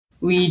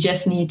We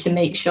just need to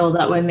make sure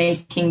that we're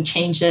making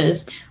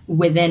changes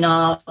within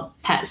our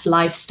pets'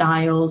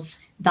 lifestyles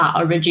that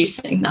are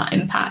reducing that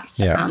impact.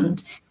 Yeah.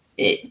 And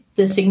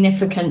the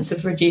significance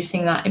of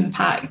reducing that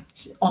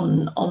impact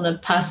on a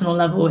personal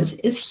level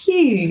is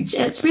huge.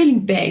 It's really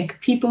big.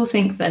 People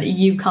think that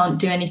you can't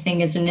do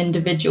anything as an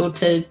individual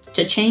to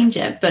change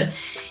it. But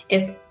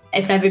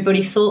if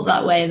everybody thought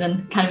that way,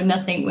 then kind of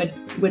nothing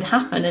would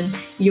happen. And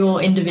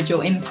your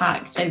individual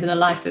impact over the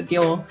life of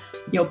your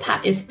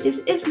pet is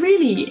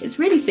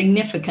really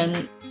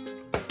significant.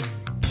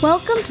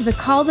 Welcome to the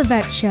Call the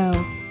Vet Show,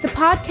 the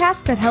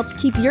podcast that helps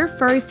keep your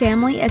furry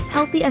family as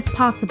healthy as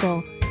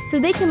possible so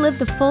they can live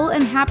the full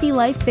and happy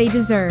life they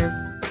deserve.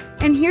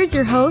 And here's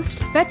your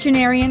host,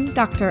 veterinarian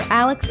Dr.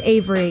 Alex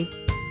Avery.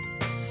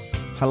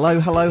 Hello,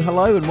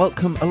 and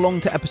welcome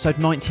along to episode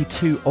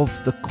 92 of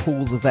the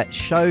Call the Vet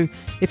Show.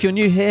 If you're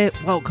new here,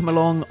 welcome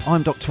along.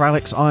 I'm Dr.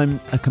 Alex. I'm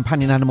a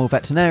companion animal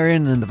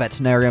veterinarian and the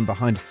veterinarian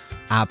behind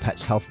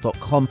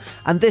ourpetshealth.com,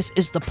 and this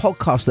is the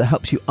podcast that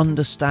helps you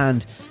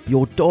understand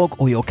your dog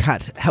or your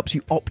cat, helps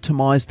you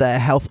optimize their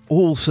health,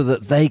 all so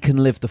that they can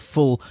live the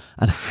full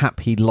and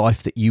happy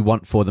life that you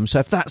want for them. So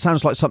if that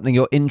sounds like something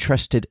you're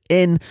interested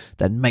in,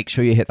 then make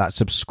sure you hit that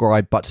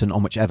subscribe button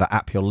on whichever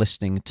app you're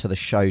listening to the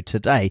show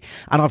today.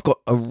 And I've got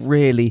a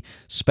really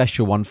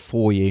special one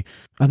for you.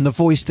 And the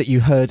voice that you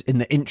heard in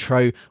the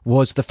intro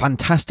was the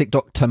fantastic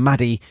Dr.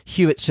 Maddie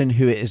Hewitson,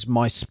 who is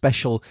my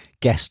special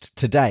guest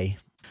today.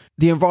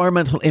 The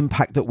environmental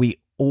impact that we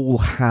all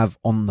have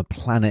on the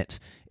planet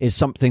is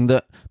something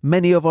that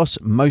many of us,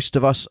 most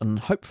of us, and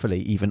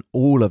hopefully even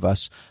all of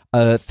us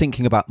are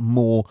thinking about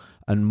more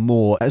and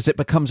more as it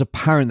becomes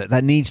apparent that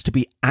there needs to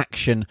be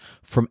action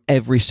from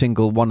every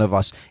single one of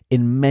us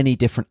in many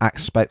different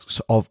aspects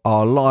of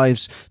our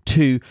lives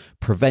to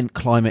prevent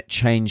climate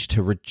change,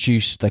 to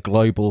reduce the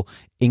global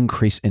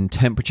increase in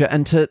temperature,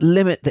 and to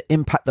limit the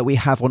impact that we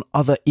have on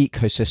other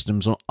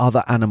ecosystems, on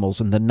other animals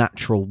in the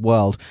natural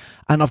world.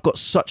 And I've got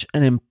such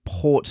an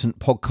important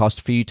podcast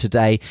for you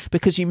today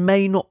because you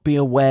may not be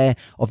aware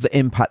of the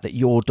impact that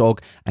your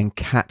dog and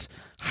cat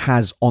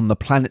has on the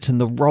planet and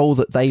the role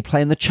that they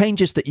play and the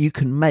changes that you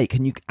can make,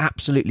 and you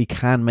absolutely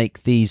can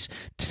make these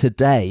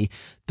today,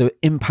 the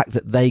impact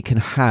that they can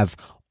have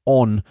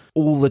on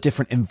all the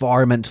different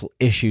environmental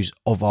issues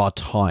of our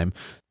time.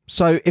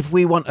 So if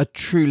we want a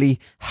truly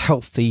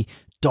healthy,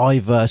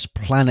 diverse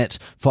planet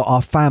for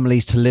our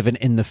families to live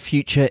in the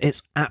future,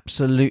 it's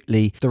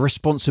absolutely the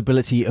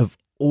responsibility of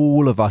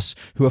all of us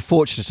who are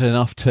fortunate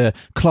enough to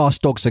class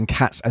dogs and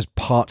cats as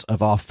part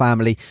of our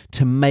family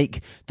to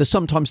make the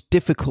sometimes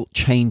difficult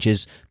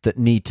changes that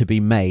need to be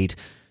made.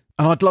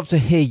 And I'd love to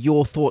hear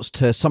your thoughts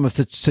to some of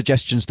the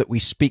suggestions that we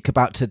speak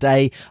about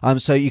today.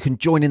 So you can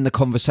join in the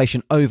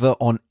conversation over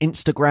on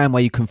Instagram,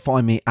 where you can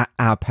find me at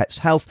Our Pets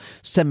Health.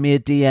 Send me a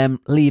DM,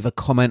 leave a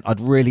comment.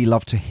 I'd really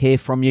love to hear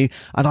from you.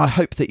 And I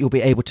hope that you'll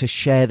be able to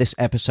share this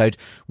episode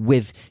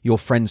with your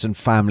friends and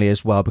family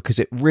as well, because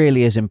it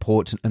really is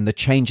important. And the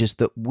changes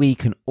that we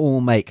can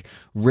all make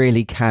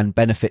really can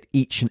benefit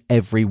each and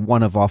every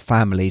one of our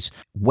families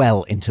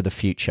well into the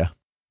future.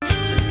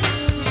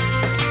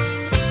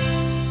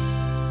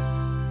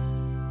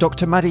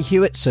 Dr. Maddie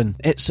Hewitson,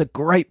 it's a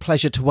great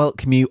pleasure to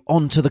welcome you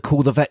onto the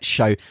Call the Vet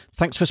Show.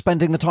 Thanks for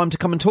spending the time to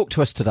come and talk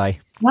to us today.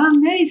 Well,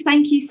 no,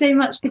 thank you so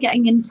much for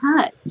getting in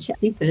touch.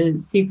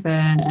 Super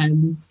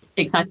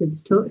excited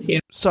to talk to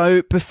you.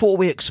 So before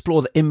we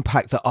explore the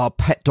impact that our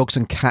pet dogs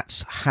and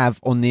cats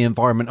have on the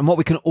environment and what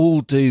we can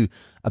all do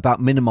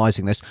about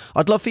minimising this,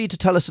 I'd love for you to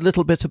tell us a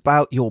little bit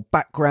about your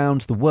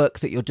background, the work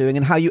that you're doing,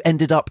 and how you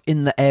ended up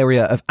in the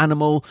area of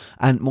animal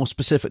and more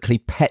specifically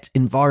pet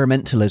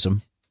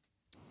environmentalism.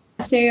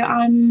 So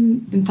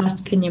I'm in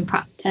first opinion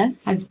practice.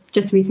 I've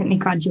just recently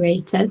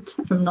graduated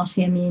from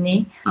Nottingham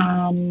Uni,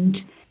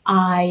 and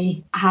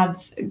I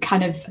have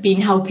kind of been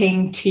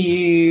helping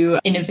to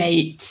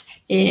innovate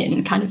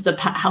in kind of the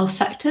pet health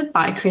sector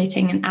by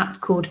creating an app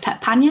called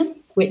Petpanion,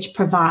 which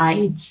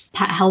provides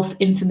pet health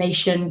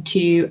information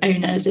to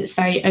owners. It's a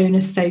very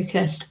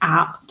owner-focused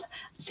app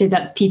so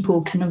that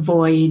people can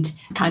avoid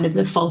kind of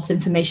the false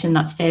information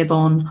that's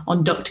available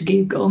on Dr.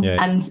 Google. Yeah.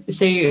 And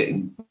so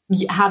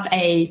you have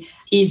a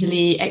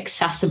easily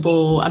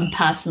accessible and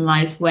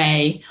personalized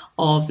way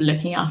of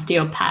looking after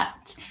your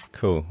pet.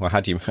 Cool. Well,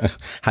 how do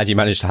you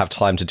manage to have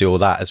time to do all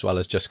that as well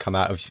as just come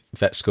out of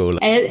vet school?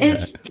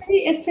 It's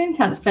pretty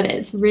intense, but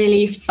it's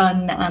really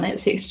fun and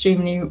it's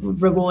extremely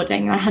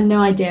rewarding. I had no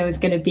idea I was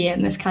going to be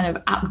in this kind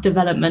of app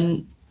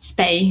development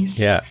space.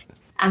 Yeah.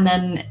 And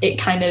then it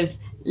kind of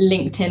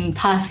linked in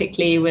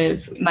perfectly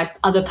with my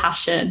other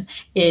passion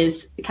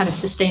is kind of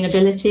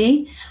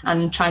sustainability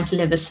and trying to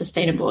live as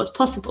sustainable as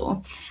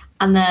possible.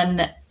 And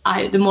then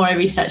the more I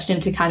researched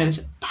into kind of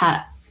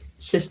pet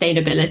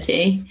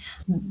sustainability,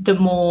 the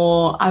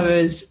more I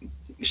was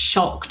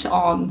shocked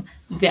on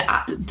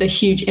the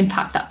huge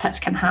impact that pets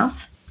can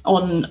have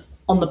on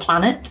the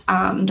planet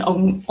and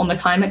on the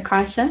climate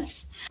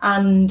crisis.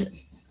 And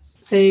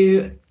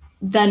so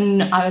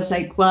then I was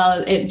like,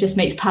 well, it just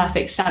makes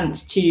perfect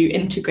sense to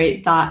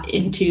integrate that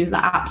into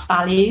the app's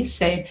values.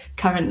 So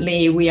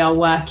currently we are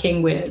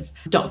working with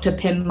Dr.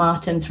 Pim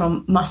Martens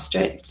from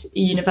Maastricht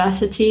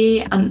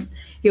University, and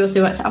he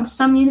also works at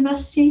Amsterdam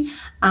University,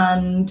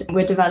 and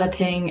we're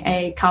developing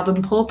a carbon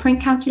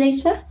pawprint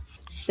calculator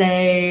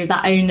so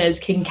that owners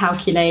can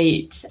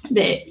calculate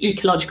the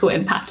ecological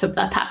impact of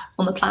their pet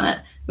on the planet,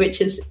 which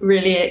is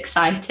really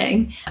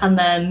exciting, and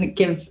then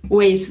give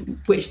ways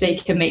which they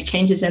can make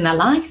changes in their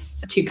life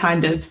to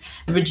kind of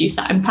reduce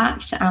that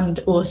impact. And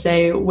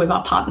also with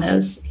our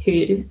partners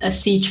who are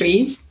Sea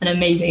Trees, an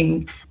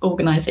amazing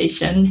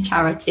organisation,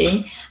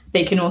 charity,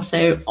 they can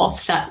also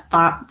offset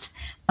that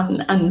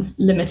and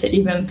limit it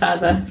even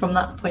further from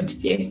that point of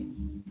view.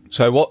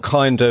 So what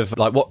kind of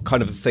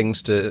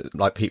things do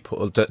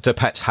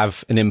pets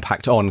have an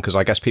impact on? Because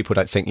I guess people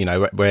don't think,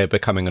 we're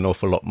becoming an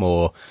awful lot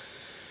more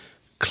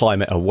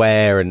climate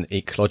aware and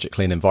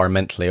ecologically and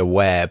environmentally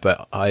aware,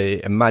 but I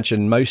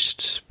imagine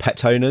most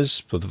pet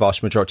owners, well, the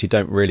vast majority,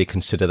 don't really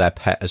consider their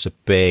pet as a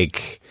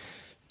big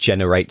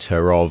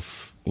generator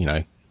of,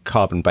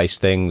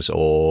 carbon-based things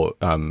or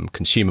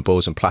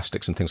consumables and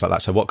plastics and things like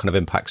that. So what kind of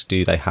impacts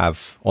do they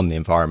have on the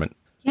environment?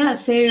 Yeah,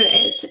 so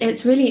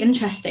it's really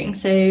interesting.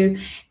 So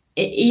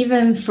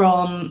even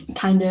from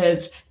kind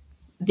of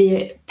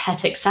the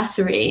pet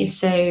accessory,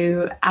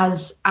 so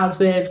as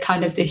with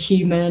kind of the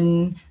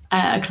human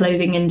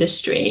clothing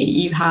industry,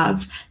 you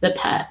have the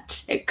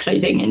pet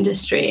clothing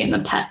industry and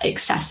the pet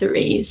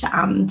accessories,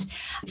 and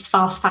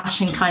fast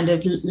fashion kind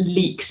of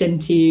leaks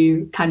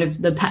into kind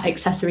of the pet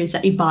accessories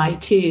that you buy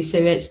too. So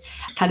it's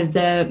kind of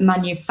the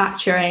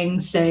manufacturing,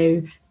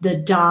 so the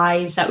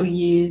dyes that we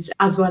use,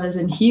 as well as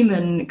in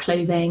human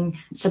clothing,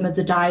 some of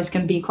the dyes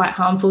can be quite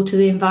harmful to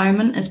the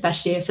environment,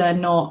 especially if they're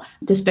not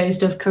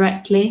disposed of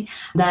correctly.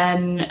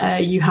 Then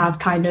you have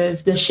kind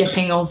of the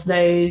shipping of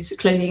those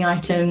clothing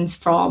items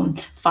from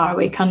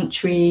faraway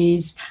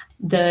countries,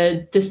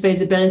 the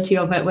disposability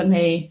of it when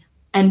they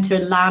enter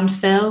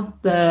landfill,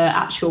 the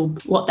actual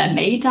what they're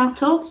made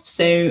out of.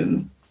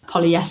 So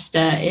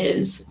polyester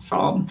is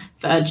from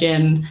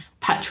virgin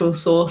petrol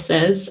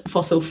sources,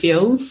 fossil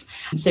fuels.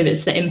 So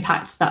it's the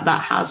impact that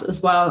has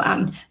as well.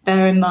 And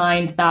bear in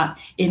mind that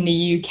in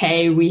the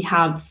UK, we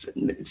have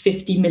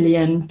 50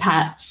 million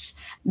pets.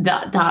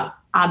 That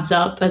adds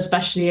up,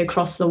 especially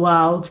across the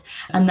world.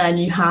 And then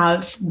you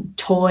have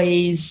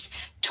toys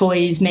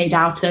made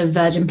out of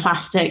virgin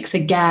plastics,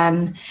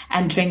 again,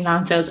 entering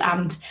landfills.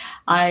 And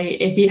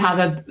if you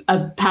have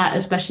a pet,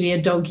 especially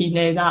a dog,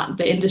 that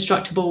the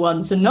indestructible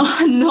ones are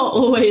not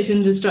always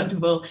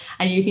indestructible,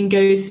 and you can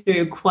go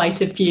through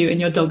quite a few in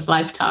your dog's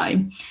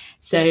lifetime.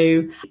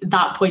 So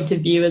that point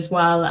of view as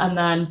well. And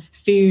then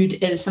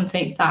food is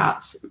something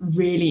that's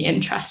really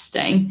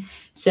interesting.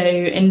 So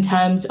in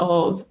terms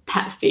of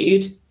pet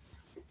food,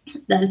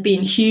 there's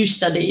been huge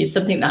studies,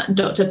 something that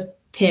Dr.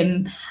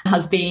 Pim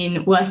has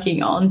been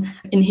working on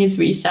in his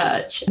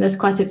research. There's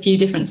quite a few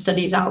different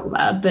studies out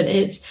there, but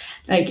it's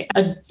like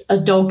a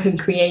dog can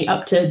create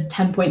up to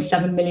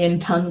 10.7 million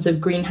tons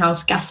of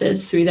greenhouse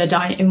gases through their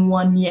diet in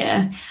 1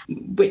 year,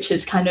 which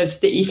is kind of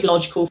the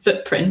ecological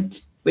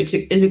footprint, which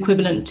is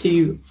equivalent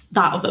to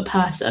that of a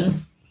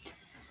person.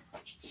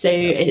 So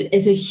it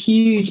is a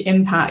huge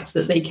impact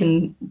that they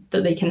can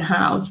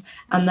have.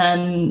 And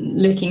then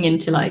looking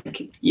into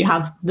you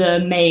have the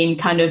main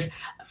kind of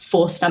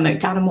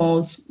four-stomached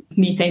animals,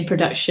 methane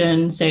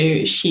production,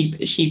 so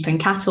sheep and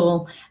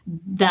cattle,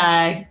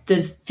 the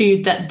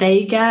food that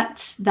they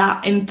get,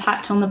 that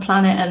impact on the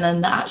planet, and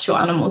then the actual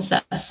animals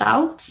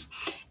themselves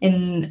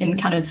in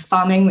kind of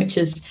farming, which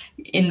is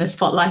in the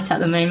spotlight at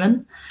the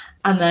moment.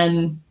 And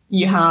then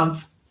you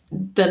have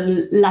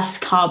the less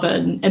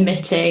carbon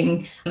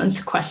emitting and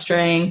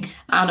sequestering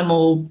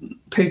animal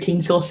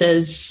protein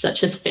sources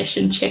such as fish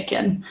and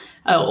chicken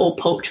or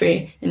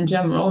poultry in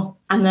general.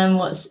 And then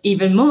what's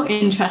even more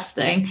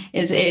interesting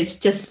is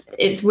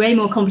it's way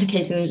more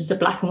complicated than just a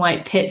black and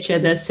white picture.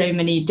 There's so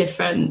many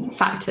different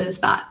factors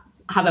that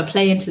have a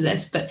play into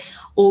this, but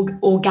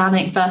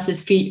organic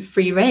versus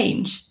free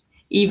range,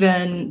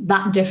 even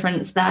that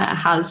difference there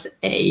has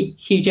a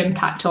huge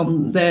impact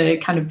on the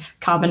kind of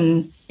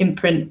carbon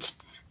imprint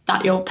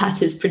that your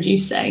pet is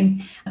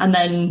producing. And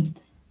then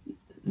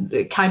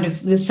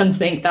there's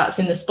something that's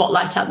in the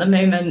spotlight at the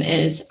moment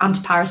is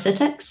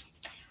antiparasitics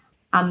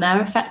and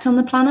their effect on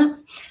the planet.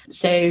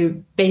 So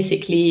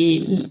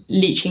basically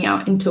leaching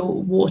out into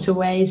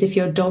waterways. If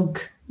your dog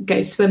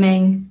goes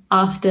swimming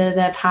after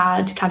they've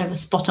had kind of a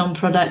spot-on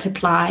product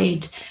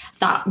applied,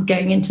 that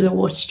going into the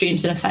water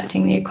streams and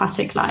affecting the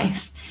aquatic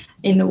life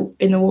in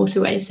the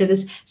waterways. So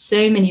there's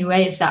so many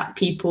ways that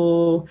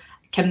people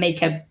can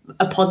make a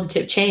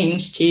positive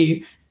change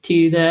to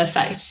the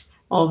effect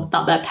of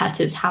that their pet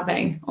is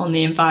having on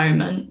the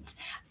environment.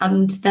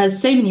 And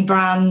there's so many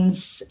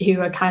brands who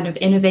are kind of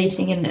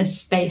innovating in this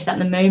space at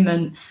the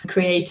moment,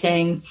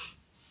 creating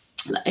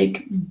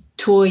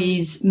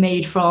toys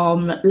made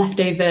from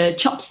leftover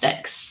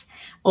chopsticks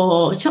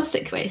or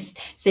chopstick waste.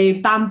 So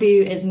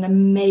bamboo is an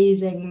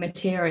amazing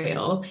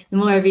material. The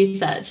more I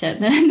research it,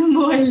 the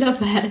more I love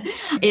it.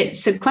 It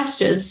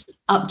sequesters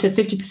up to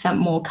 50%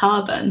 more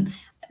carbon.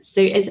 So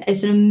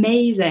it's an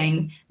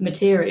amazing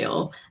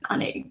material,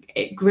 and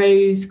it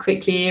grows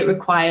quickly. It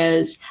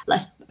requires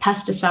less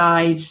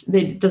pesticides.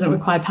 It doesn't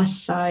require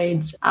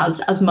pesticides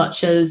as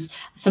much as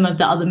some of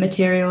the other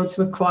materials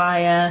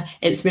require.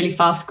 It's really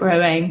fast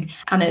growing,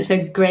 and it's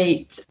a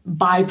great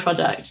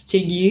byproduct to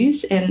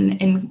use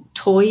in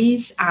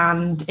toys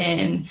and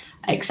in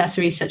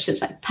accessories such as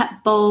like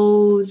pet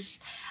bowls.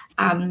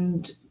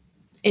 And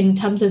in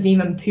terms of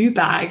even poo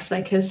bags,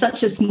 like there's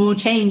such a small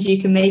change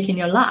you can make in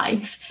your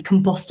life,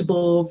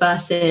 compostable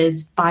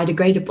versus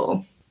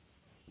biodegradable.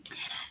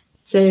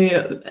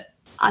 So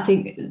I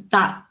think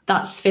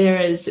that sphere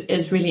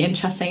is really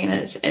interesting,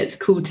 and it's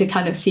cool to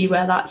kind of see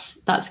where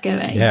that's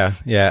going. Yeah.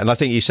 And I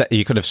think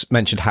you could have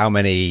mentioned how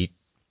many,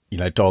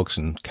 dogs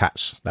and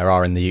cats there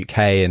are in the UK,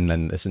 and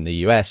then there's in the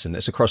US, and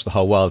it's across the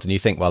whole world. And you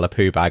think, well, a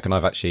poo bag, and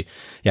I've actually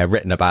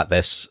written about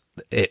this.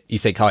 You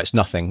think, oh, it's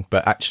nothing,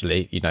 but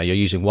actually, you're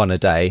using one a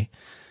day.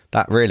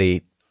 That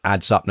really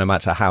adds up, no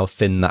matter how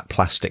thin that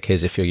plastic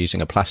is. If you're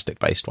using a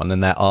plastic-based one,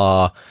 and there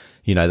are,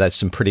 there's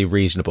some pretty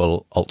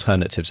reasonable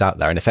alternatives out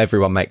there. And if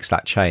everyone makes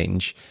that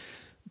change,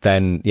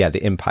 then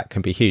the impact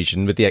can be huge.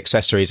 And with the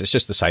accessories, it's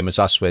just the same as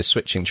us. We're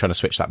trying to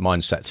switch that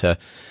mindset to,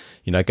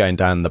 going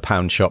down the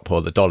pound shop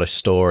or the dollar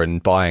store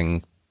and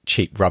buying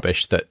cheap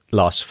rubbish that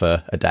lasts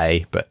for a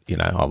day, but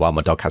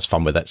my dog has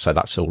fun with it, so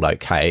that's all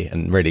okay.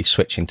 And really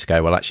switching to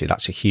go, well, actually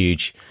that's a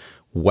huge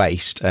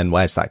waste, and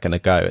where's that going to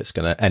go? It's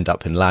going to end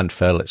up in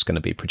landfill. It's going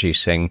to be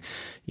producing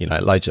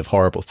loads of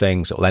horrible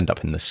things. It'll end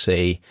up in the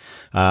sea.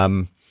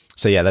 So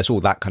there's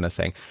all that kind of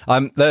thing.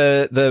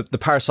 The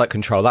parasite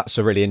control, that's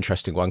a really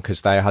interesting one,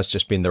 because there has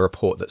just been the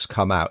report that's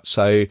come out.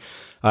 So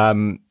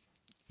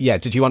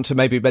did you want to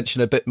maybe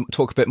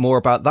talk a bit more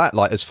about that?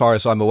 Like, as far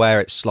as I'm aware,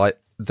 it's like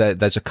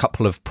there's a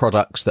couple of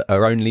products that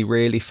are only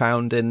really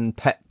found in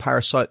pet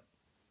parasite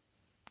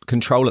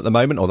control at the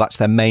moment, or that's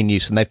their main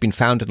use, and they've been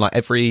found in like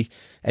every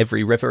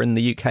river in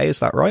the UK. Is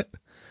that right?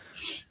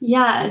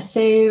 Yeah.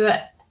 So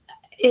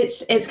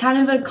it's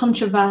kind of a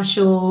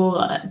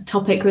controversial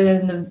topic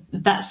within the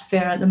vet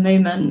sphere at the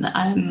moment,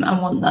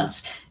 and one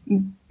that's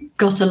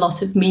got a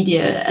lot of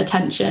media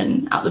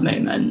attention at the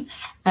moment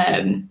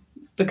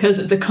because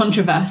of the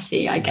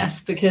controversy, I guess,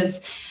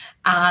 because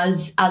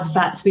as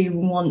vets, we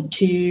want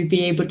to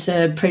be able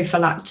to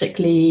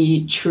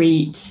prophylactically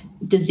treat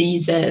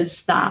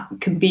diseases that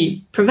can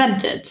be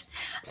prevented,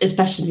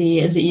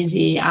 especially as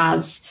easy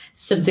as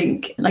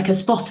something like a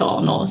spot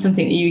on, or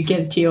something that you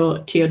give to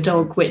your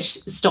dog, which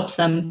stops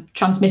them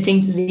transmitting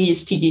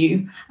disease to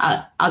you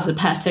as a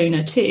pet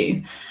owner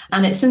too.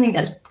 And it's something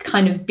that's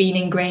kind of been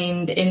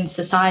ingrained in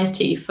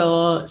society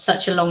for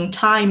such a long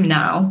time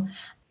now,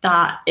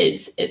 that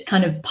it's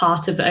kind of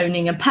part of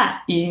owning a pet.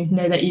 You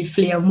know that you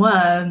flea and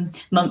worm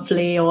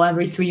monthly, or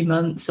every 3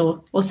 months,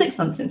 or 6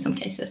 months in some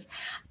cases.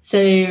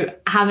 So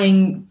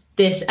having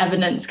this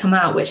evidence come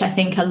out, which I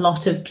think a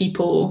lot of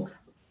people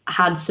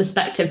had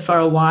suspected for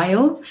a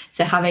while,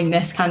 so having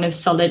this kind of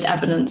solid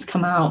evidence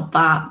come out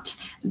that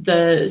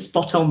the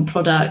spot-on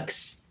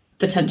products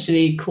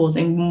potentially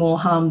causing more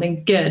harm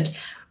than good,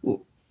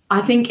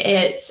 I think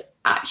it's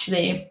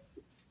actually,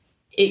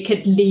 it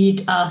could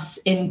lead us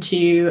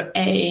into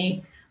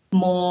a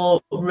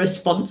more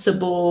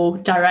responsible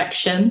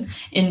direction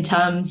in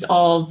terms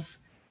of,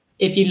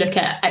 if you look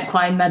at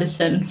equine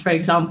medicine, for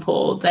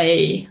example,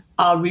 they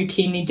are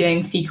routinely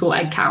doing fecal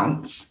egg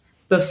counts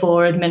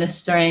before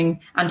administering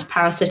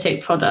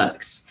antiparasitic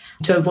products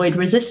to avoid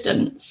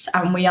resistance.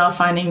 And we are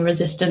finding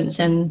resistance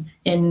in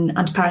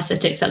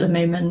antiparasitics at the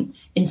moment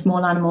in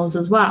small animals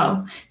as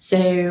well.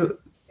 So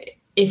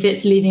if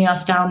it's leading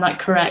us down that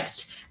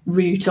correct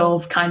route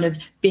of kind of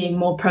being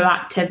more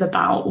proactive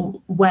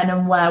about when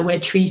and where we're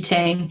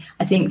treating,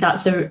 I think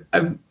that's a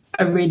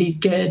really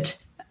good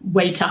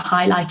way to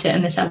highlight it,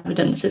 and this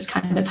evidence has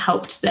kind of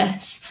helped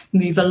this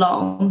move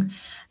along.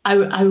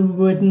 I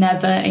would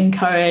never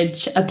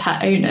encourage a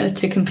pet owner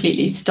to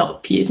completely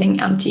stop using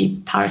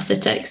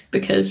antiparasitics,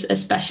 because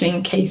especially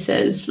in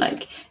cases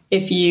like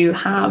if you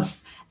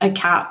have a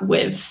cat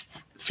with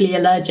flea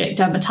allergic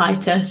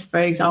dermatitis, for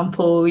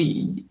example,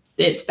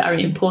 it's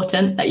very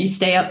important that you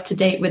stay up to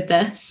date with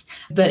this.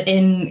 But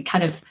in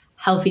kind of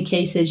healthy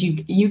cases,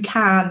 you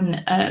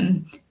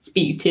can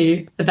speak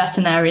to a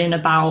veterinarian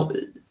about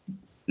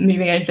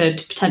moving over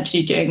to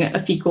potentially doing a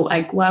fecal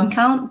egg worm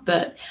count.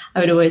 But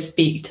I would always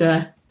speak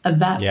to a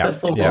vet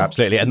before. Yeah,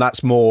 absolutely. And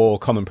that's more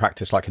common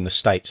practice, like in the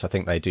States. I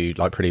think they do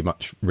like pretty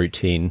much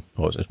routine,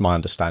 or as my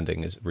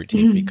understanding is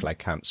routine fecal egg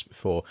counts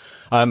before.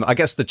 I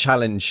guess the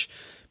challenge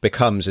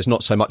becomes is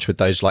not so much with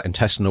those like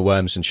intestinal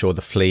worms, and sure,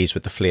 the fleas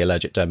with the flea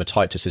allergic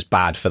dermatitis is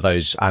bad for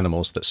those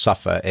animals that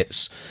suffer.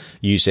 It's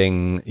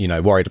using,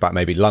 worried about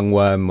maybe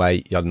lungworm, where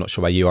I'm not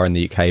sure where you are in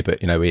the UK,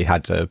 but we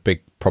had a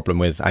big problem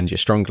with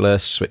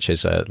angiostronglus, which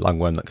is a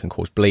lungworm that can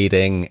cause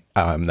bleeding.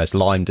 There's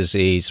Lyme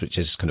disease, which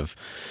is kind of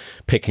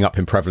picking up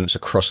in prevalence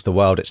across the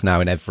world. It's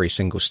now in every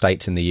single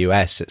state in the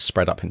US. It's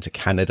spread up into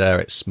Canada.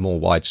 It's more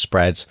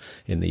widespread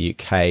in the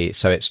UK.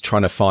 So it's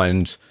trying to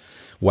find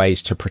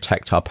ways to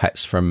protect our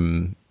pets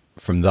from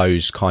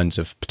those kinds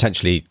of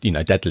potentially,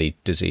 deadly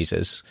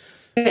diseases.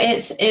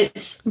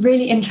 It's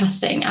really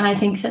interesting, and I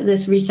think that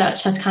this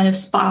research has kind of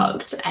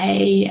sparked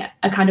a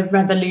kind of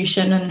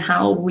revolution in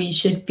how we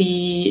should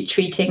be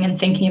treating and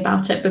thinking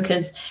about it,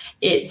 because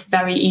it's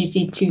very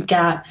easy to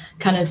get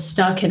kind of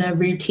stuck in a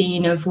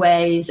routine of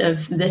ways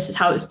of this is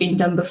how it's been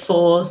done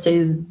before,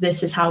 so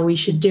this is how we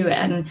should do it.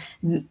 And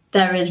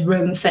there is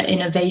room for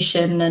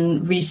innovation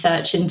and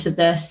research into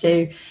this.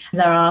 So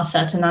there are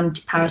certain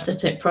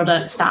anti-parasitic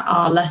products that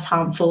are less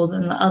harmful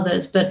than the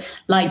others. But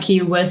like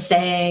you were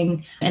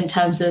saying, in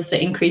terms of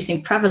the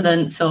increasing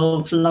prevalence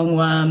of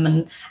lungworm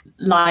and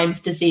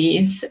Lyme's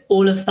disease,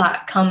 all of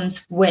that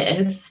comes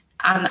with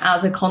and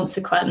as a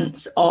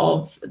consequence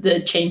of the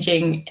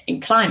changing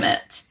in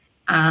climate.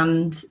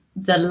 And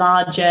the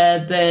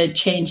larger the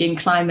changing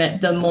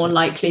climate, the more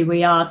likely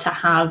we are to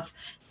have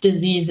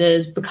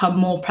diseases become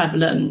more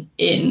prevalent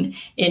in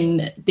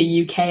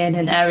the UK and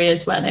in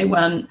areas where they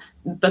weren't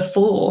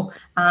before.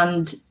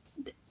 And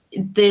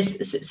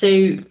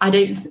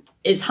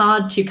it's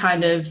hard to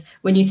kind of,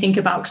 when you think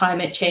about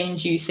climate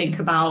change, you think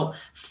about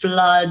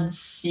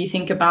floods, you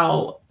think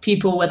about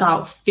people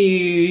without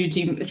food,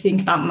 you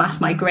think about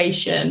mass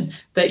migration,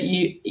 but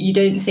you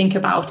don't think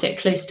about it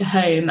close to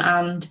home.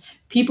 And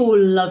people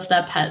love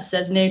their pets.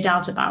 There's no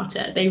doubt about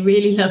it. They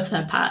really love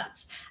their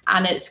pets.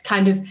 And it's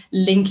kind of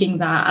linking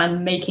that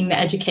and making the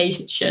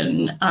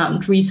education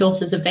and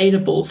resources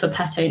available for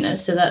pet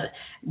owners so that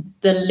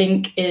the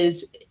link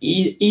is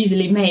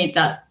easily made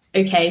that,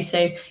 okay,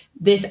 so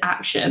this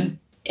action,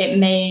 it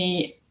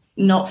may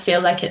not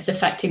feel like it's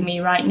affecting me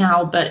right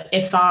now, but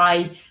if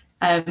I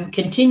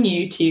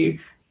continue to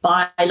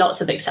buy lots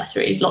of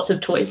accessories, lots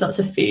of toys, lots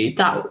of food,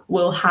 that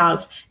will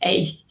have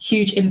a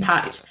huge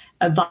impact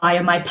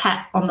via my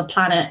pet on the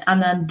planet.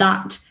 And then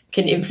that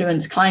can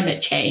influence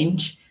climate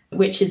change,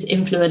 which is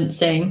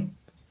influencing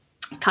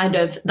kind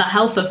of the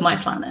health of my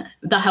planet,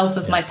 the health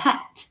of my pet.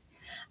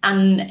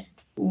 And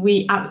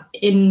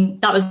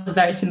that was a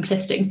very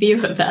simplistic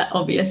view of it,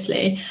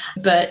 obviously,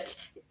 but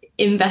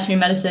in veterinary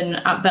medicine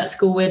at vet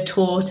school, we're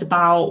taught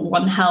about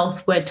One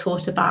Health. We're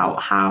taught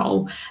about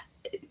how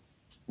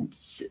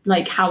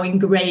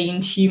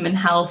ingrained human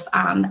health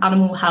and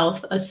animal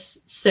health are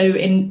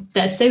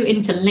they're so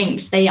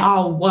interlinked. They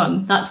are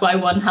one. That's why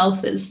One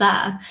Health is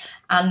there.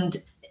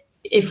 And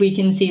if we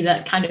can see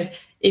that kind of,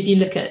 if you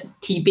look at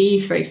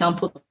TB, for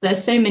example,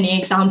 there's so many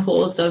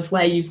examples of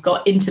where you've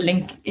got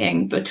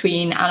interlinking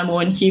between animal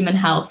and human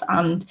health,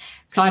 and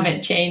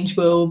climate change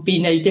will be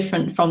no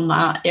different from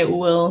that. It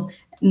will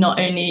not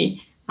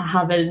only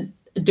have a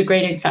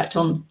degrading effect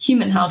on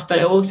human health, but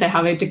it will also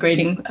have a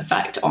degrading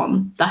effect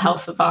on the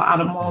health of our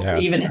animals,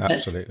 even if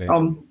it's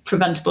from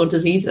preventable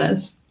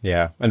diseases.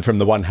 Yeah. And from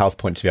the One Health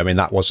point of view, I mean,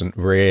 that wasn't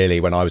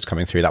really, when I was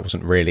coming through, that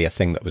wasn't really a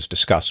thing that was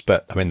discussed.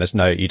 But I mean,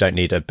 you don't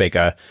need a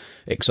bigger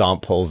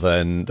example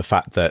than the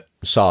fact that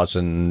SARS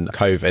and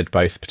COVID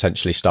both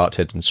potentially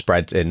started and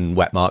spread in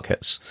wet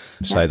markets.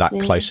 Exactly. So that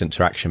close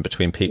interaction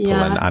between people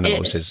and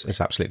animals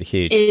is absolutely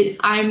huge.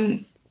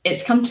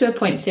 It's come to a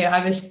point. So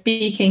I was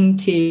speaking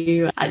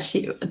to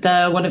actually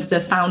one of the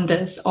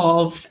founders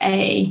of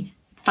a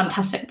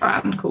fantastic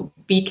brand called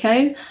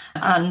Biko,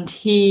 and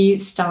he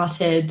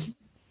started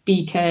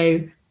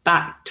Biko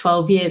back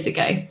 12 years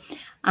ago.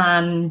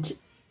 And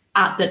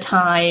at the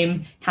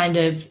time, kind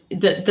of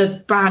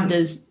the brand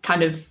is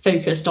kind of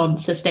focused on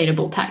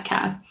sustainable pet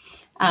care.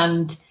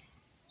 And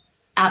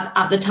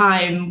at the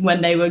time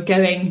when they were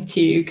going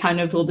to kind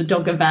of all the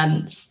dog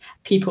events,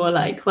 people were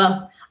like,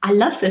 well, I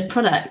love this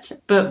product,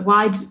 but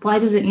why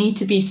does it need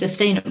to be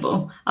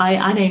sustainable?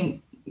 I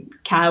don't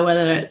care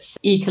whether it's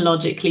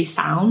ecologically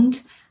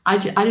sound. I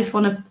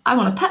want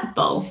a pet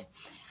bowl.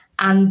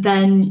 And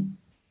then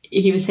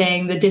he was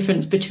saying the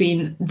difference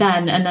between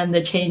then and then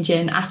the change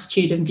in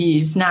attitude and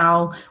views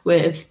now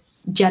with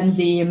Gen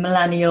Z and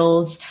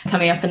millennials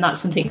coming up, and that's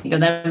something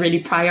that they're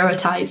really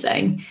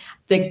prioritizing.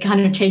 The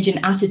kind of change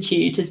in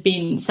attitude has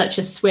been such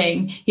a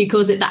swing. He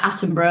calls it the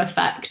Attenborough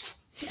effect.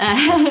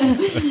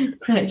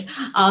 Like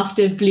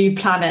after Blue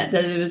Planet,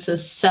 there was a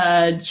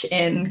surge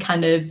in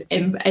kind of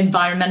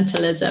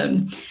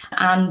environmentalism,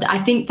 and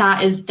I think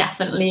that is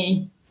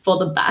definitely for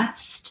the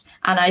best.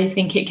 And I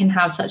think it can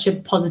have such a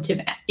positive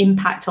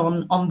impact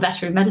on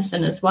veterinary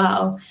medicine as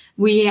well.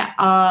 We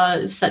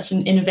are such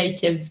an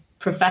innovative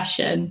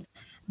profession.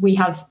 We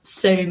have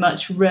so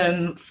much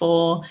room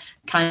for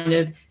kind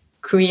of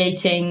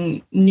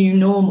creating new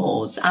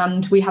normals,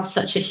 and we have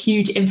such a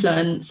huge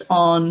influence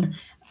on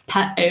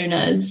pet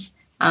owners.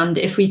 And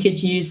if we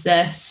could use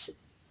this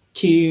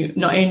to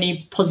not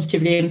only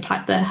positively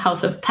impact the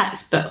health of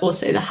pets, but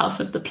also the health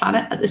of the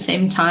planet at the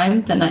same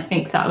time, then I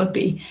think that would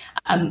be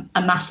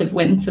a massive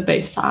win for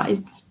both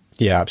sides.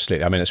 Yeah,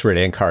 absolutely. I mean, it's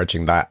really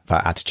encouraging that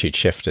attitude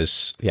shift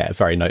is,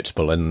 very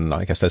notable. And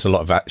I guess there's a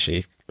lot of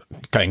actually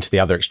going to the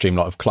other extreme,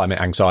 a lot of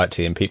climate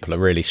anxiety, and people are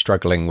really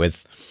struggling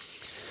with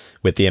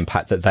the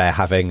impact that they're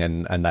having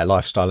and their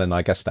lifestyle, and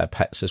I guess their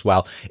pets as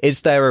well.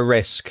 Is there a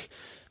risk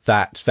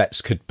that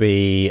vets could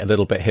be a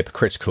little bit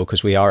hypocritical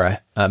because we are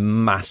a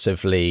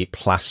massively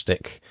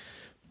plastic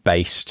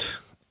based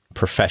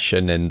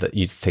profession, and that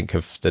you think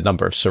of the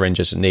number of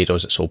syringes and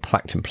needles, it's all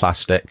packed in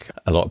plastic.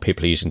 A lot of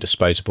people are using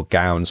disposable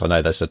gowns. I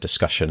know there's a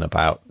discussion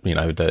about,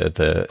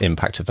 the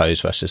impact of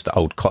those versus the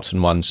old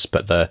cotton ones,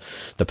 but the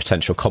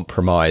potential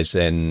compromise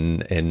in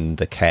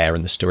the care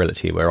and the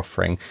sterility we're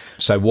offering.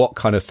 So what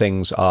kind of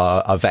things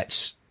are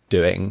vets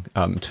doing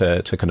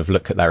to kind of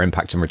look at their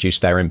impact and reduce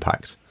their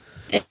impact?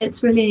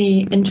 It's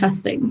really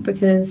interesting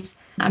because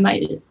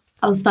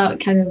I'll start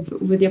kind of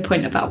with your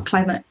point about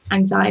climate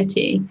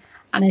anxiety.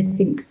 And I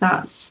think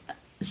that's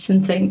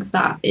something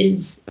that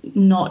is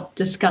not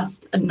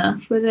discussed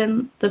enough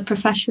within the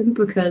profession,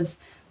 because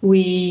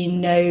we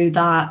know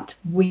that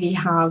we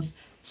have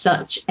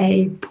such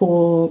a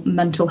poor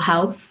mental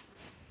health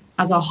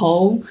as a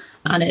whole.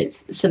 And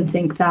it's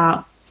something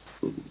that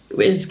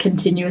is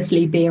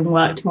continuously being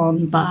worked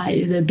on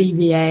by the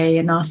BVA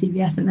and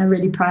RCVS, and they're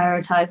really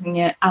prioritising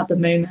it at the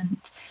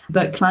moment.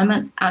 But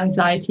climate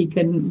anxiety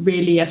can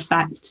really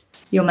affect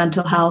your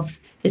mental health,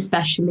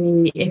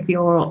 especially if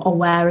you're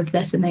aware of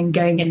this and then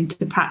going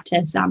into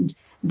practice. And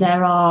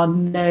there are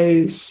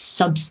no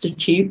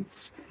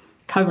substitutes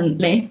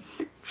currently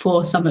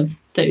for some of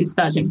those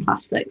virgin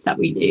plastics that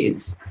we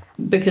use,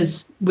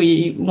 because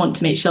we want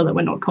to make sure that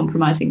we're not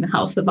compromising the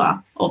health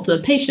of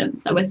the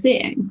patients that we're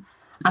seeing.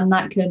 And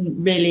that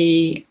can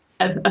really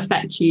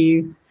affect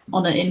you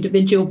on an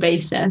individual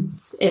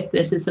basis if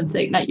this is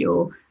something that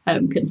you're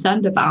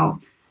concerned about.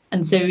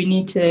 And so we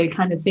need to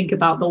kind of think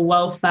about the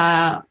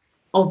welfare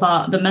of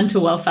the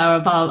mental welfare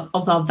of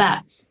our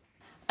vets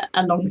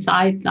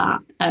alongside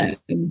that.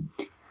 And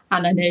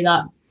I know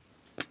that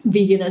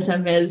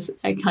veganism is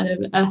a kind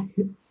of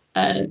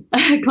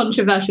a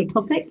controversial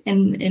topic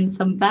in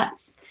some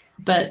vets,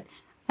 but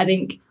I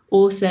think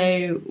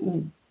also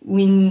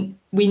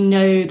we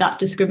know that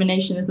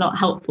discrimination is not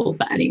helpful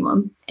for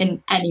anyone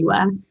in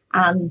anywhere,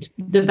 and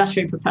the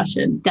veterinary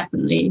profession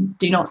definitely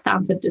do not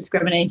stand for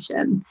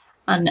discrimination.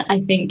 And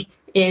I think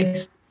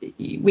if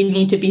we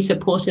need to be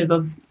supportive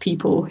of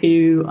people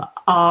who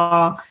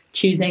are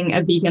choosing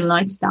a vegan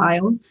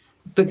lifestyle,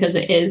 because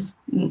it is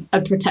a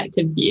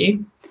protective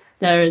view.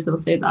 There is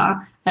also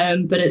that,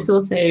 but it's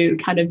also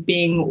kind of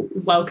being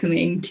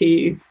welcoming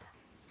to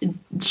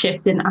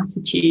shifts in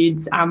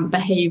attitudes and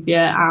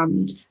behaviour,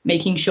 and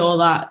making sure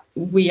that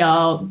we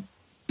are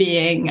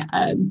being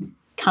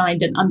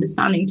kind and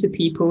understanding to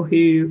people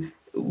who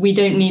we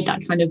don't need that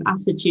kind of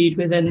attitude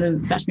within the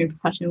veterinary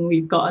profession.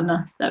 We've got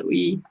enough that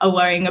we are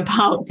worrying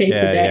about day to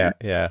day.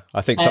 Yeah.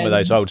 I think some of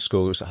those old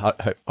school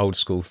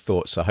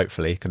thoughts are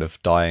hopefully kind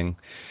of dying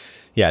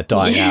out.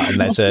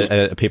 And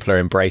there's people are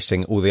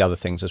embracing all the other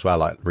things as well,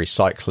 like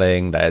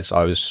recycling.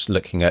 I was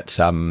looking at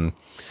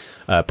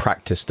a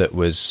practice that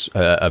was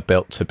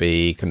built to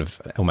be kind of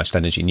almost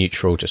energy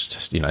neutral,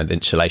 just the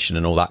insulation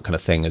and all that kind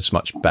of thing is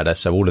much better.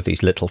 So all of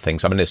these little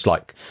things, I mean, it's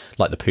like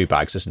the poo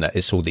bags, isn't it?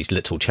 It's all these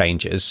little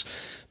changes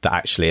that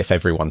actually, if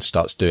everyone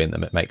starts doing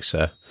them, it makes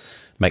a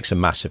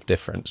massive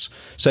difference.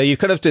 So you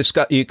kind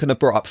of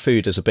brought up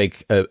food as a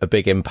big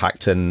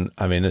impact, and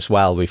I mean as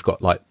well, we've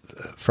got like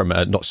from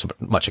a not so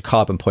much a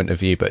carbon point of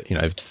view, but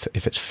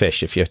if it's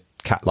fish, if your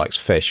cat likes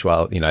fish,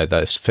 well,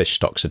 those fish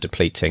stocks are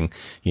depleting,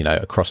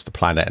 across the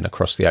planet and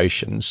across the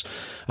oceans.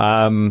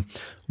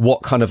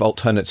 What kind of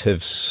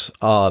alternatives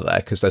are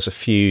there? Because there's a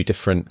few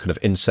different kind of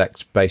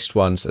insect-based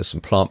ones. There's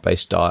some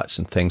plant-based diets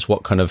and things.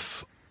 What kind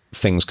of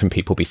things can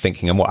people be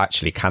thinking, and what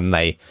actually can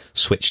they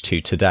switch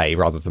to today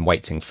rather than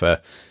waiting for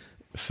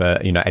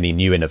any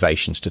new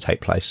innovations to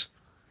take place?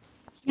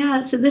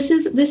 Yeah, so this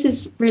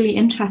is really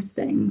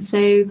interesting.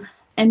 So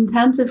in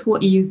terms of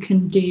what you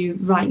can do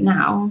right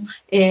now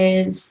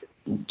is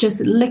just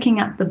looking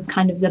at the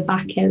kind of the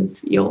back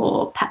of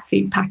your pet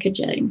food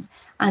packagings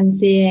and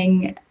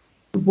seeing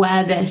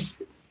where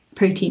this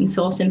protein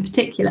source in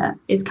particular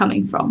is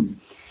coming from.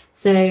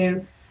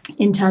 So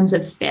in terms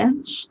of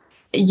fish,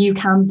 you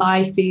can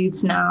buy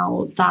foods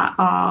now that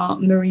are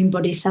marine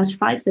body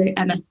certified, so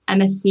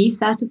MSC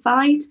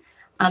certified,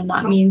 and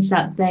that means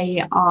that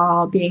they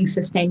are being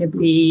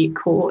sustainably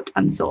caught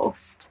and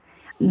sourced,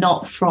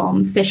 not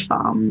from fish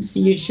farms.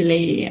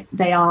 Usually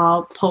they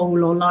are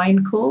pole or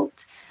line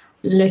caught,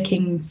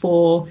 looking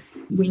for,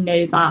 we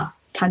know that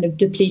kind of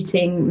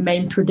depleting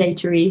main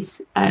predatory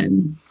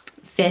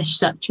fish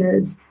such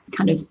as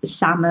kind of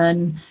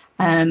salmon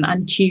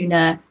and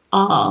tuna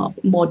are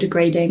more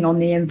degrading on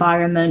the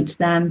environment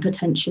than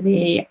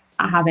potentially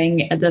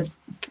having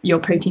your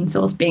protein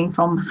source being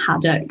from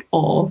haddock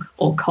or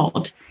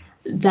cod.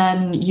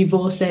 Then you've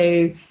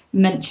also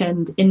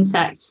mentioned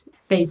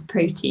insect-based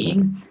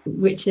protein,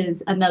 which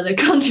is another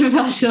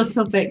controversial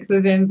topic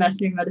within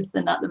veterinary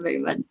medicine at the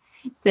moment.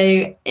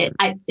 So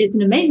it's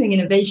an amazing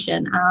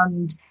innovation,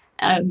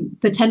 and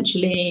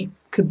potentially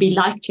could be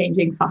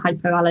life-changing for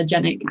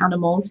hypoallergenic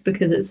animals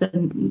because it's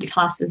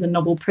classed as a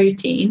novel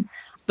protein.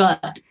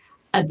 But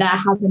there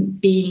hasn't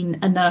been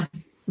enough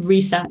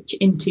research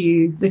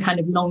into the kind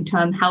of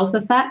long-term health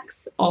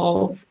effects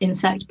of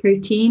insect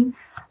protein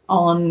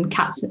on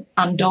cats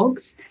and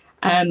dogs.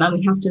 And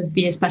we have to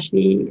be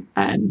especially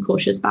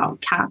cautious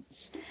about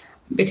cats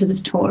because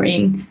of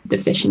taurine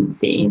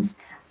deficiencies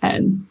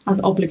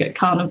as obligate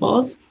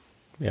carnivores.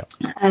 Yeah.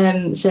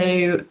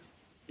 So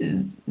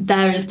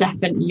there is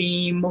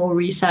definitely more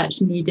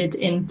research needed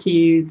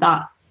into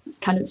that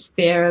kind of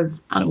sphere of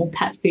animal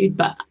pet food,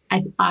 but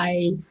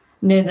I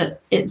know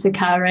that it's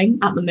occurring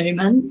at the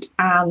moment,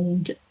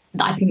 and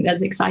I think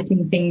there's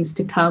exciting things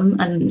to come,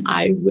 and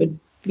I would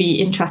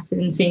be interested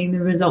in seeing the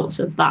results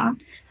of that.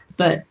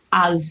 But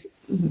as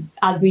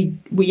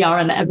we are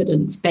an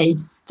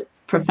evidence-based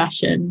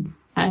profession,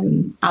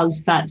 as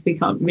vets, we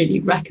can't really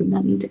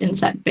recommend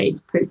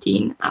insect-based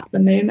protein at the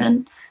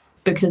moment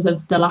because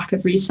of the lack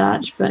of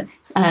research. But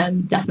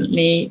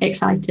definitely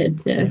excited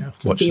to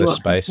watch this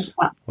space.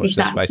 Watch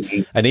this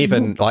space. And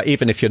even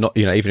if you're not,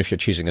 even if you're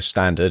choosing a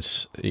standard,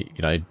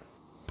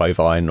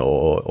 bovine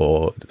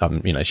or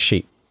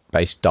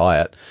sheep-based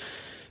diet,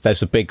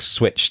 there's a big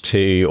switch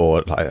to,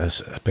 or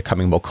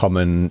becoming more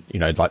common,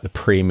 like the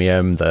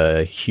premium,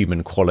 the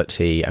human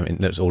quality. I mean,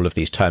 there's all of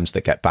these terms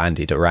that get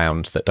bandied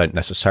around that don't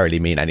necessarily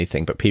mean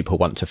anything, but people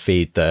want to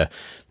feed the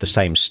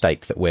same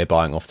steak that we're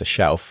buying off the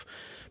shelf.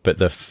 But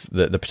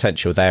the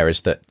potential there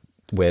is that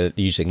we're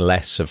using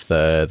less of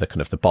the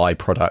kind of the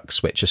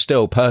byproducts, which are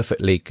still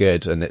perfectly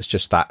good. And it's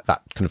just that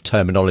kind of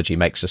terminology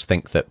makes us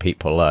think that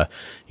people are,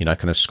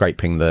 kind of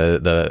scraping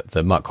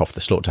the muck off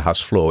the slaughterhouse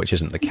floor, which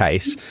isn't the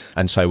case.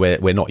 And so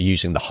we're not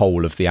using the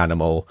whole of the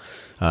animal.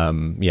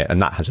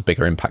 And that has a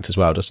bigger impact as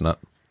well, doesn't it?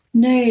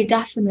 No,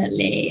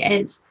 definitely.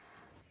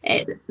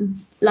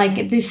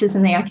 This is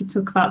something I could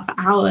talk about for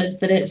hours,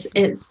 but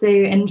it's so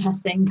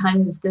interesting,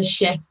 kind of the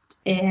shift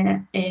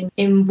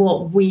in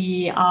what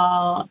we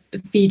are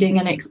feeding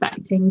and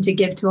expecting to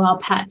give to our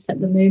pets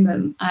at the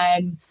moment.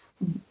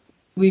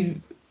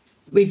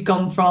 We've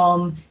gone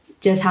from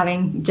just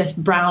having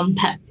just brown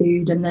pet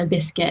food and the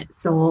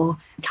biscuits, or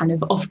kind of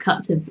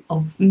offcuts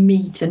of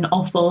meat and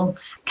offal,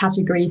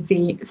 category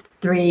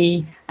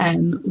 3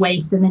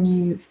 waste, and then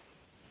you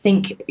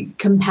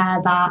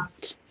compare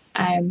that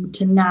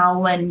to now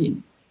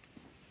when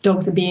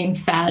dogs are being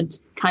fed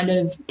kind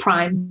of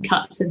prime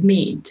cuts of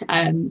meat.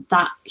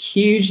 That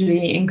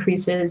hugely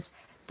increases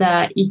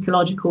the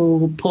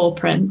ecological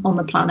pawprint on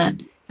the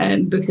planet,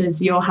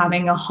 because you're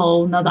having a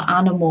whole nother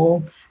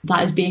animal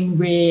that is being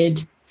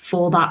reared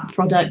for that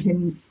product,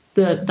 and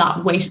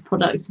that waste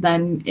product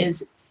then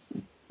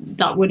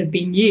that would have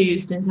been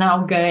used is now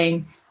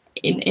going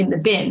in the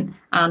bin,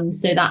 and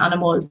so that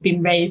animal has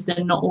been raised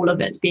and not all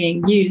of it's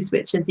being used,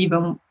 which is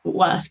even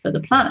worse for the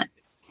planet.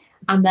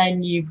 And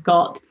then you've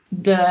got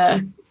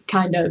the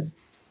kind of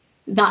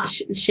that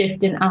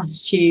shift in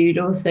attitude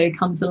also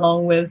comes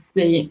along with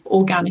the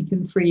organic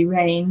and free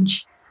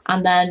range.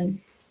 And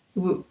then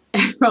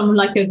from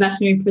like a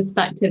veterinary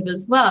perspective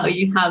as well,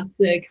 you have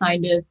the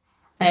kind of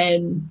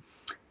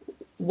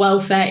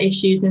welfare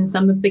issues in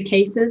some of the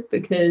cases,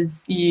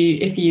 because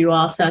if you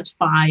are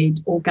certified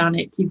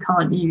organic, you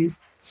can't use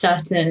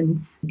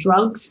certain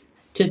drugs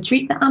to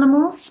treat the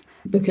animals,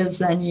 because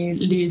then you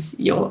lose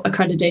your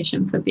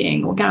accreditation for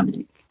being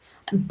organic.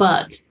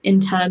 But in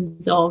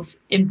terms of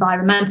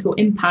environmental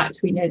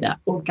impact, we know that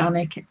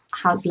organic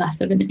has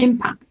less of an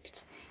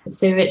impact.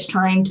 So it's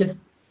trying to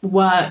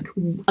work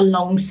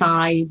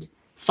alongside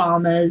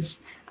farmers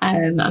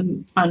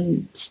and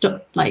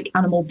stop like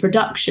animal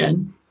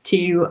production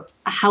to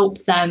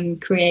help them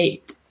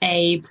create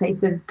a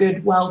place of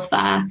good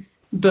welfare,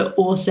 but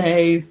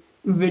also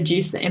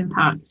reduce the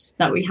impact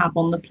that we have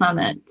on the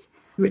planet.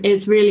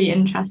 It's really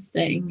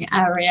interesting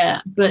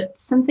area, but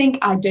something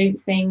I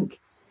don't think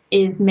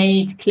is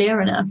made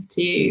clear enough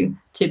to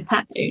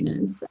pet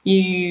owners.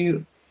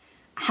 You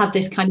have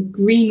this kind of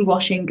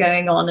greenwashing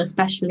going on,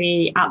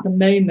 especially at the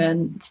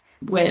moment,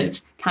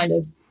 with kind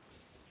of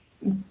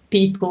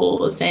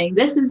people saying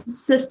this is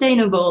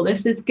sustainable,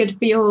 this is good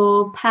for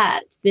your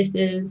pet, this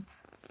is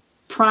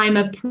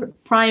prime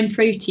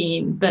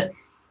protein. But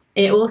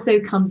it also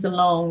comes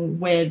along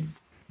with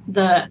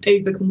the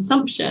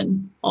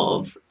overconsumption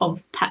of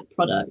pet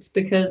products,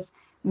 because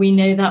we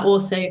know that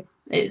also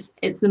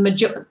it's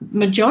the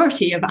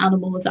majority of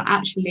animals are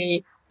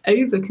actually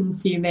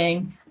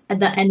over-consuming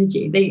the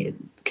energy. They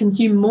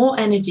consume more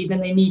energy than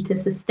they need to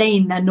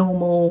sustain their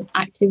normal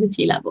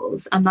activity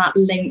levels, and that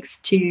links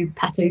to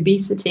pet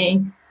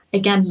obesity.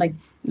 Again, like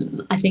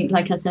I think,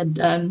 like I said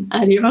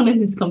earlier on in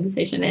this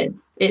conversation,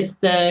 it's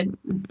the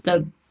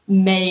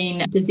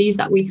main disease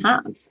that we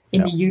have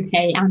in the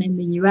UK and in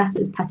the US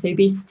is pet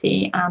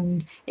obesity,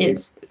 and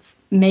it's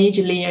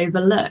majorly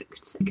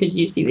overlooked because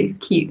you see these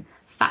cute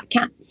fat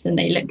cats and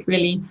they look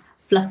really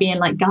fluffy and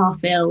like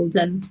Garfield,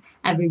 and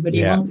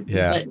everybody wants them.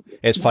 Yeah,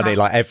 it's funny.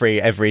 Like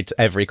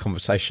every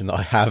conversation that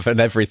I have, and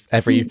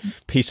every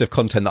piece of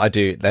content that I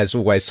do, there's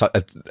always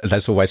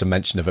a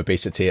mention of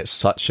obesity. It's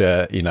such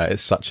a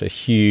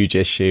huge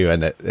issue,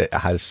 and it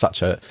has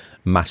such a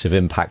massive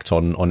impact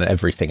on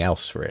everything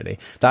else, really.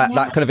 That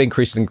kind of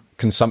increase in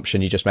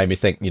consumption, you just made me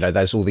think,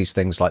 there's all these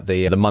things like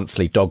the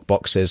monthly dog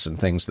boxes and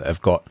things that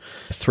have got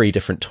 3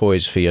 different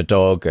toys for your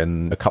dog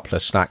and a couple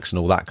of snacks and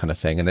all that kind of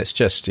thing. And it's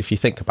just, if you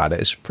think about it,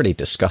 it's pretty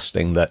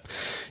disgusting that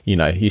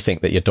you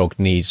think that your dog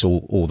needs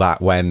all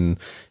that when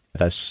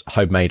there's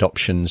homemade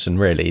options, and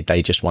really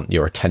they just want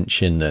your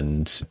attention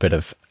and a bit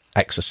of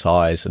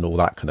exercise and all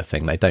that kind of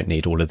thing. They don't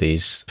need all of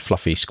these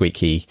fluffy,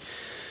 squeaky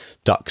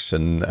ducks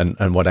and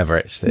whatever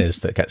it is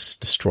that gets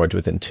destroyed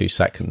within 2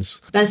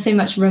 seconds. There's so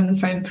much room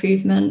for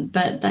improvement,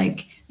 but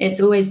it's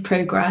always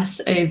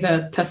progress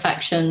over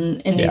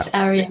perfection in these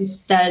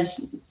areas.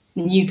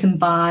 You can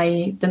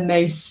buy the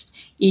most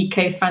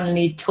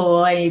eco-friendly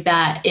toy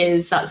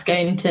that's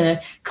going to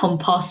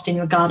compost in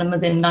your garden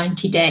within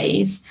 90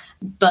 days,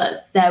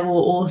 but that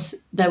will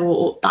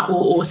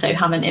also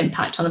have an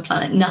impact on the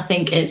planet.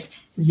 Nothing is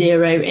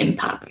zero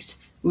impact.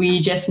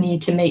 We just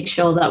need to make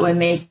sure that we're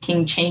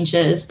making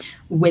changes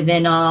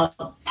within our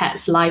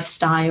pets'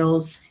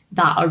 lifestyles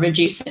that are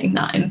reducing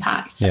that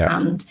impact.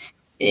 And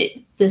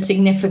the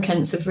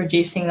significance of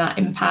reducing that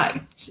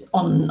impact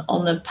on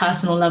a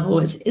personal level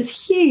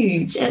is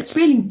huge. It's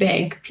really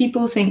big.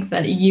 People think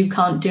that you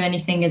can't do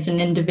anything as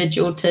an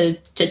individual to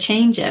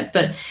change it.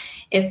 But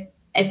if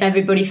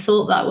everybody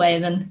thought that way,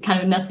 then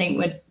kind of nothing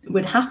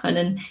would happen.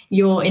 And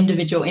your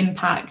individual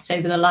impact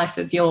over the life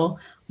of your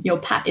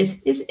pet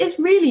is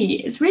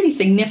really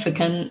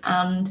significant.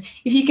 And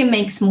if you can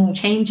make small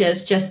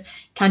changes, just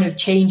kind of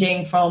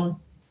changing from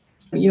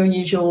your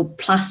usual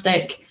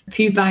plastic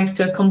poo bags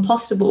to a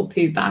compostable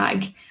poo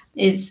bag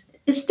is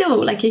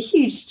still like a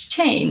huge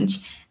change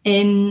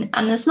and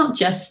it's not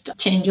just a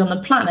change on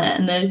the planet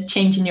and the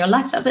change in your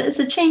lifestyle, but it's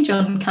a change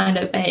on kind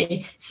of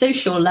a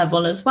social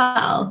level as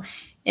well.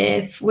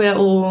 If we're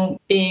all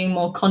being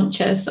more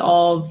conscious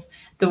of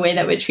the way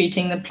that we're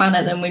treating the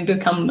planet, then we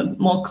become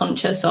more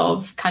conscious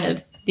of kind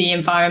of the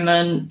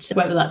environment,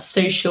 whether that's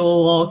social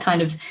or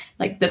kind of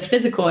like the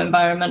physical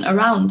environment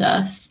around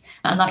us.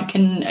 And that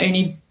can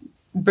only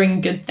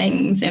bring good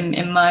things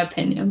in my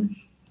opinion.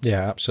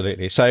 Yeah,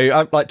 absolutely. So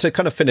I'd like to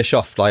kind of finish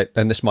off,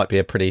 and this might be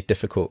a pretty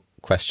difficult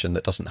question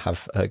that doesn't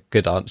have a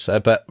good answer,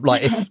 but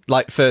if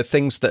for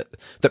things that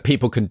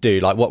people can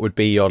do, what would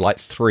be your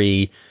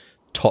 3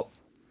 top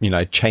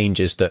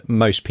changes that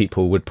most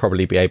people would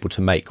probably be able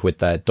to make with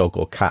their dog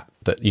or cat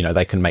that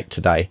they can make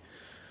today?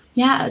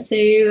 Yeah,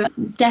 so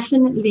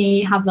definitely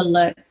have a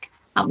look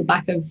at the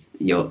back of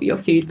your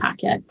food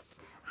packets.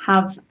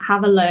 Have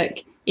a look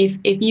if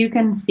you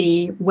can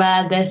see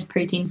where this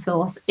protein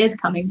source is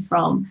coming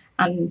from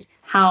and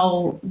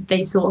how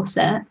they source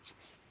it,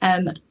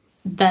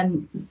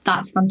 then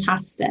that's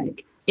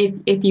fantastic.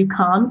 If you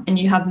can't and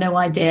you have no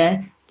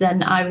idea,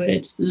 then I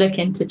would look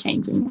into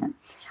changing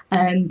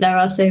it. There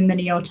are so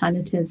many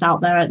alternatives out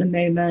there at the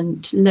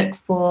moment. Look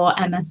for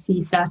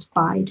MSC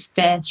certified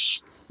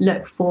fish,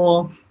 look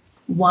for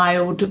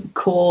wild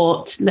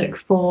caught, look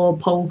for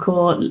pole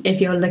caught. If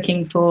you're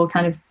looking for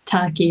kind of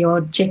turkey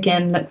or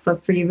chicken, look for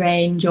free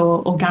range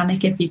or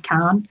organic if you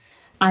can.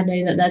 I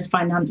know that there's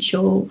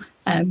financial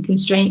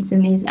constraints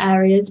in these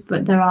areas,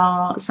 but there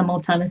are some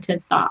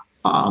alternatives that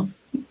are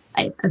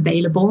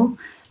available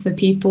for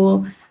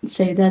people.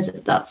 So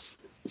that's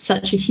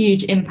such a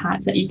huge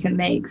impact that you can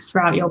make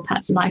throughout your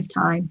pet's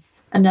lifetime.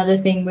 Another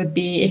thing would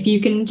be if you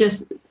can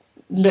just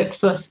look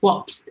for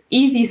swaps,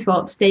 easy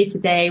swaps day to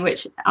day,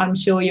 which I'm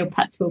sure your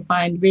pets will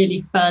find really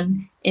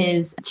fun,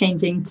 is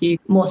changing to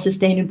more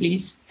sustainably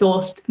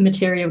sourced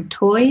material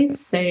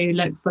toys. So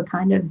look for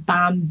kind of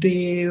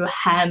bamboo,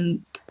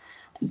 hemp.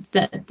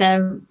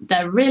 They're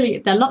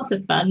lots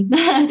of fun.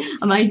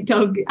 My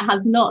dog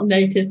has not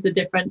noticed the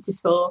difference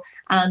at all.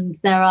 And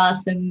there are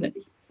some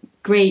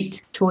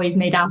great toys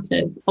made out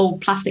of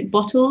old plastic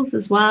bottles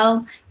as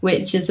well,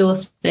 which is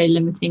also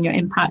limiting your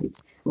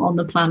impact on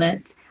the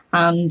planet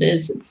and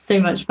is so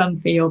much fun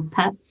for your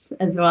pets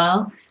as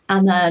well.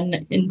 And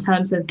then in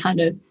terms of kind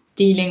of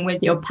dealing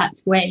with your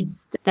pet's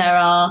waste, there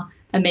are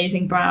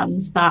amazing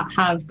brands that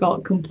have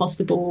got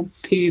compostable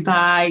poo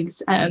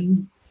bags,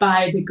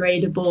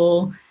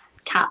 biodegradable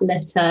cat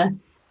litter,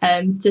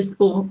 just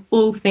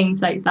all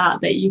things like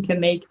that you can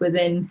make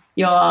within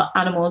your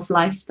animal's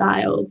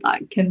lifestyle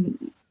that can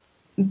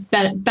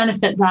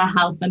benefit their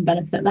health and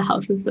benefit the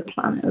health of the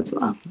planet as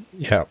well.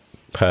 Yeah,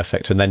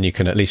 perfect. And then you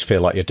can at least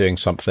feel like you're doing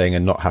something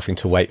and not having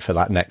to wait for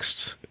that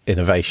next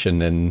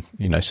innovation in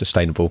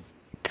sustainable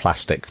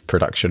plastic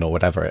production or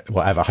whatever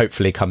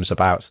hopefully comes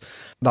about.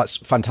 That's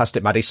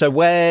fantastic, Maddie.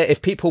 So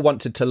if people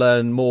wanted to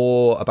learn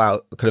more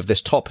about kind of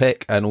this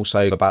topic and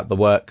also about the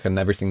work and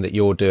everything that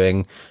you're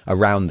doing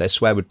around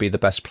this, where would be the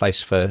best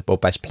places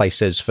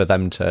for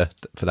them to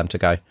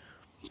go?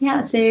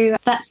 Yeah, so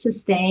Vet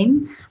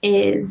Sustain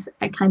is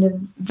a kind of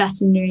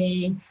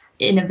veterinary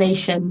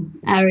innovation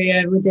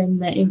area within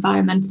the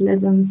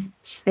environmentalism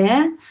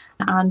sphere.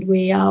 and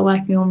we are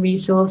working on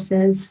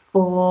resources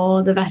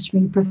for the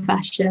veterinary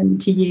profession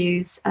to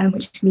use,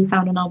 which can be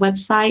found on our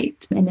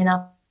website and in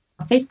our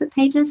Facebook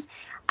pages.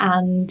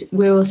 And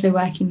we're also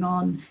working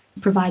on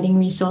providing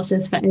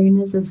resources for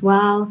owners as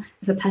well,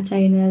 for pet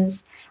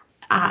owners,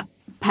 at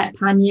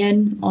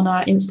Petpanion on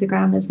our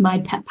Instagram as My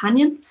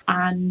Petpanion.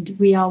 And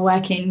we are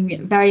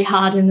working very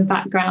hard in the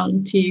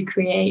background to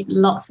create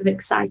lots of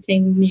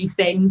exciting new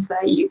things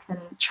where you can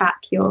track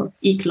your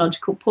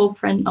ecological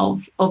pawprint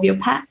of your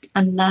pet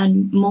and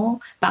learn more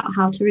about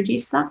how to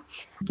reduce that.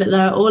 But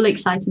they're all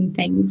exciting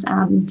things,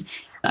 and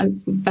I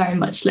very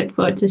much look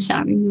forward to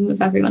sharing them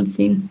with everyone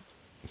soon.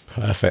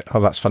 Perfect. Oh,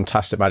 that's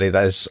fantastic, Maddie.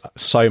 There's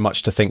so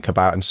much to think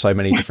about and so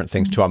many different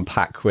things to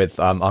unpack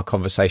with our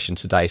conversation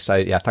today. So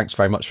yeah, thanks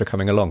very much for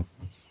coming along.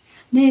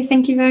 No,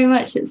 thank you very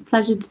much. It's a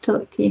pleasure to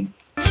talk to you.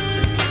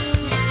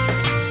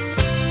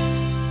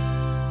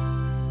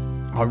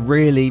 I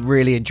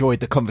really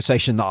enjoyed the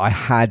conversation that I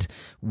had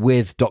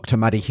with Dr.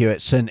 Maddie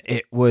Hewitson.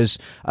 It was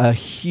a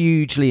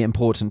hugely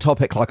important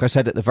topic, like I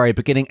said at the very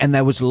beginning, and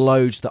there was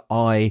loads that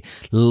I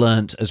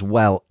learnt as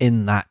well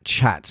in that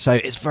chat. So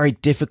it's very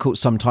difficult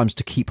sometimes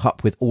to keep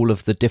up with all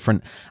of the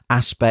different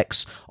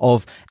aspects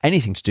of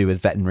anything to do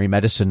with veterinary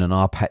medicine and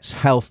our pets'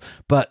 health,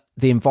 but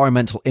the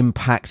environmental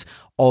impact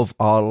of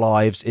our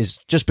lives is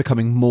just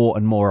becoming more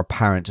and more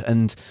apparent.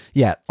 And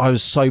yeah, I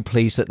was so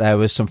pleased that there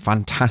was some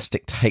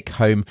fantastic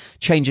take-home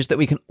changes that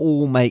we can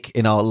all make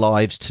in our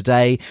lives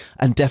today,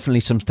 and definitely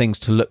some things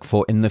to look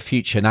for in the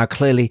future. Now,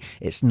 clearly,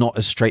 it's not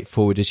as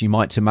straightforward as you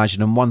might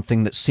imagine, and one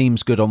thing that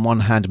seems good on one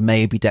hand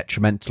may be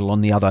detrimental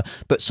on the other.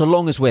 But so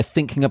long as we're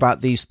thinking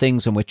about these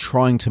things and we're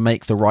trying to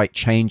make the right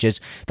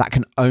changes, that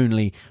can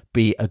only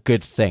be a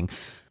good thing.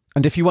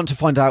 And if you want to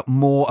find out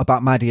more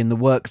about Maddie and the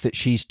work that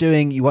she's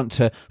doing, you want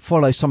to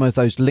follow some of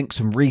those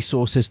links and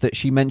resources that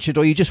she mentioned,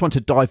 or you just want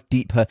to dive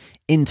deeper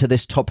into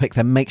this topic,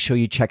 then make sure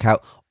you check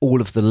out all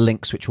of the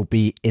links which will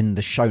be in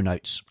the show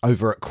notes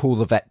over at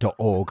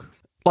callthevet.org.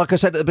 Like I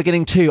said at the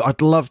beginning too,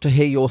 I'd love to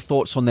hear your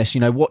thoughts on this.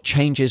 You know, what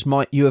changes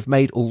might you have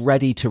made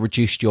already to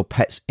reduce your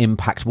pet's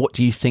impact? What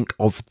do you think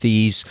of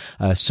these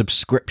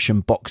subscription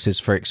boxes,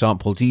 for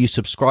example? Do you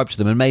subscribe to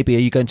them? And maybe are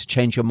you going to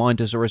change your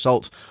mind as a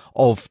result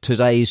of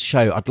today's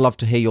show? I'd love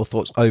to hear your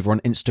thoughts over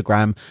on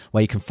Instagram,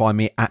 where you can find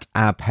me at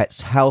Our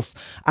Pets Health.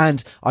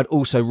 And I'd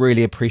also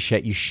really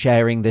appreciate you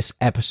sharing this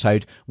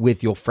episode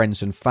with your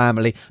friends and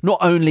family, not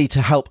only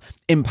to help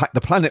impact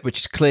the planet, which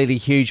is clearly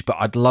huge, but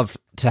I'd love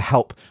to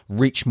help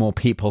reach more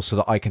people so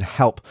that I can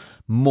help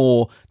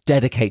more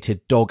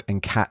dedicated dog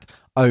and cat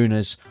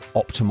owners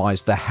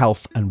optimize the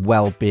health and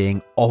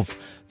well-being of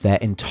their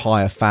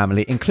entire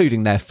family,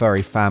 including their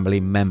furry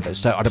family members.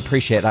 So I'd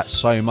appreciate that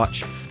so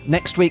much.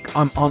 Next week,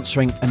 I'm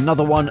answering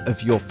another one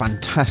of your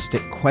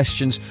fantastic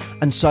questions.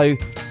 And so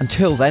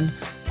until then,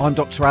 I'm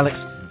Dr.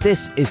 Alex.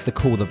 This is the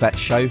Call the Vet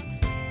Show.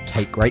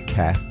 Take great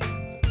care.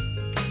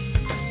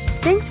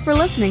 Thanks for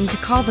listening to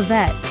Call the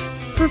Vet.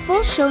 For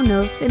full show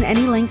notes and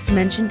any links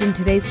mentioned in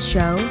today's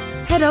show,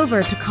 head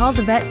over to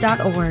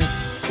callthevet.org,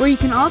 where you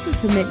can also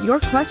submit your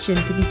question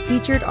to be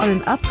featured on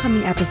an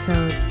upcoming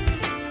episode.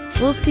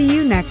 We'll see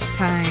you next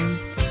time.